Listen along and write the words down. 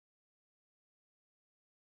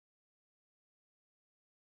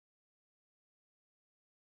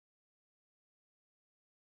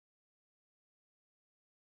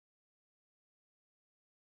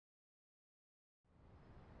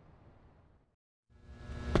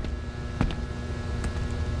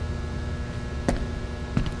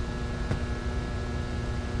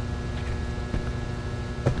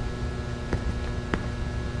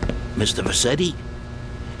Mr. Vassetti?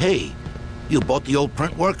 Hey, you bought the old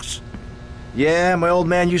print works? Yeah, my old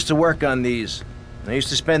man used to work on these. I used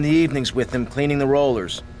to spend the evenings with him cleaning the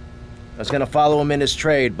rollers. I was gonna follow him in his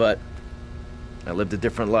trade, but I lived a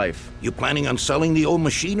different life. You planning on selling the old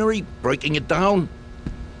machinery? Breaking it down?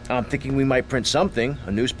 I'm thinking we might print something.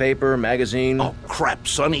 A newspaper, a magazine. Oh, crap,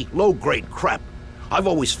 Sonny. Low-grade crap. I've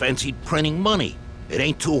always fancied printing money. It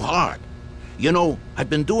ain't too hard. You know, I've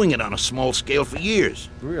been doing it on a small scale for years.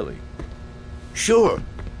 Really? Sure.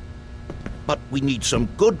 But we need some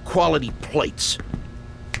good quality plates.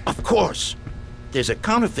 Of course. There's a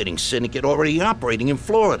counterfeiting syndicate already operating in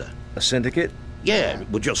Florida. A syndicate? Yeah,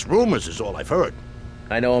 well, just rumors is all I've heard.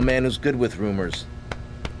 I know a man who's good with rumors.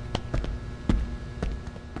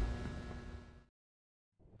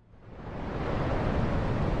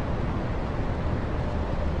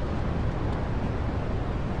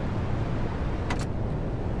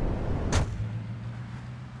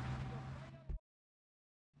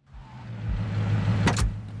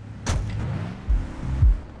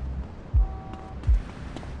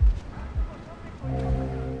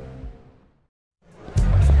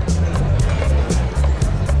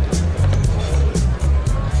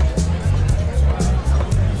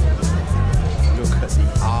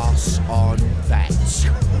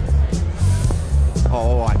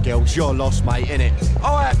 You're lost, mate, innit?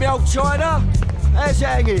 All right, me old China. How's it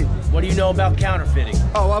hanging? What do you know about counterfeiting?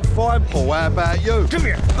 Oh, I'm fine, Paul. How about you? Come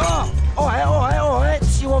here. Oh, all right.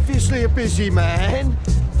 You're obviously a busy man.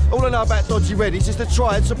 All I know about Dodgy Reddies is to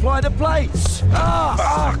try and supply the plates.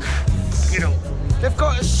 Fuck! You know. They've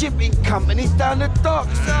got a shipping company down the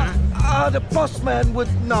docks. The boss man would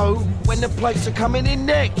know when the plates are coming in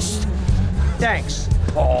next. Thanks.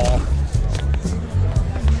 Oh.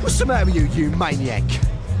 What's the matter with you, you maniac?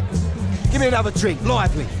 Give me another drink,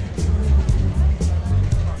 lively.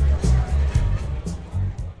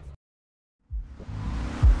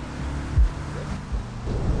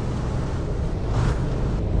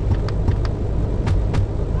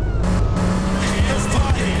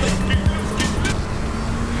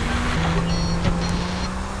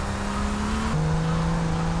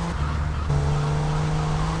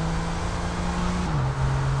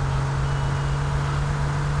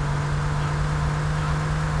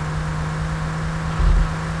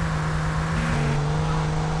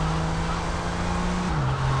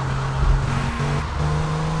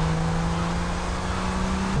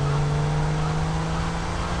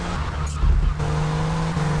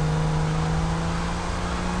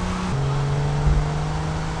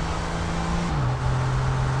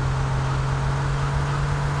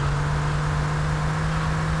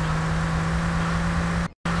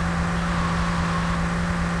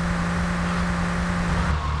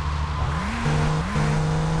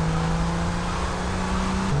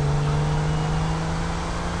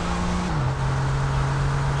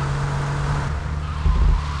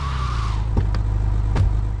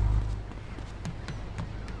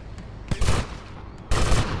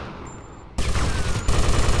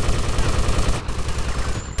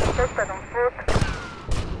 Suspect on foot.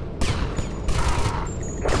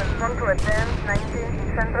 Respond to advance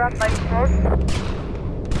 19 Central by force.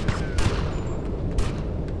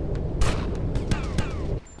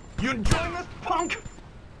 You enjoying this, punk?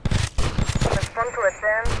 Respond to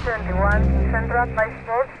advance 21 Central by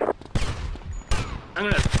force.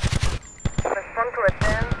 Respond to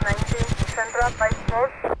advance 19 Central by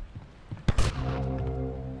force.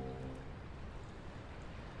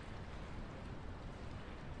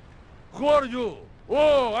 Who are you?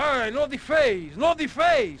 Oh, aye, no the face, no the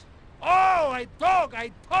face. Oh, I talk.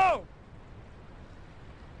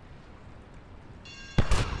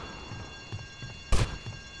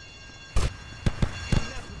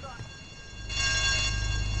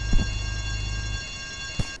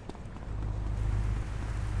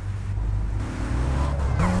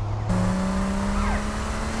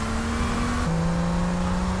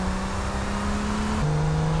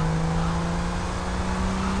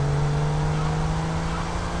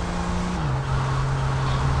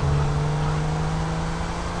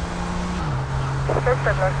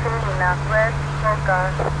 Suspect on West, 4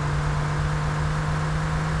 cars.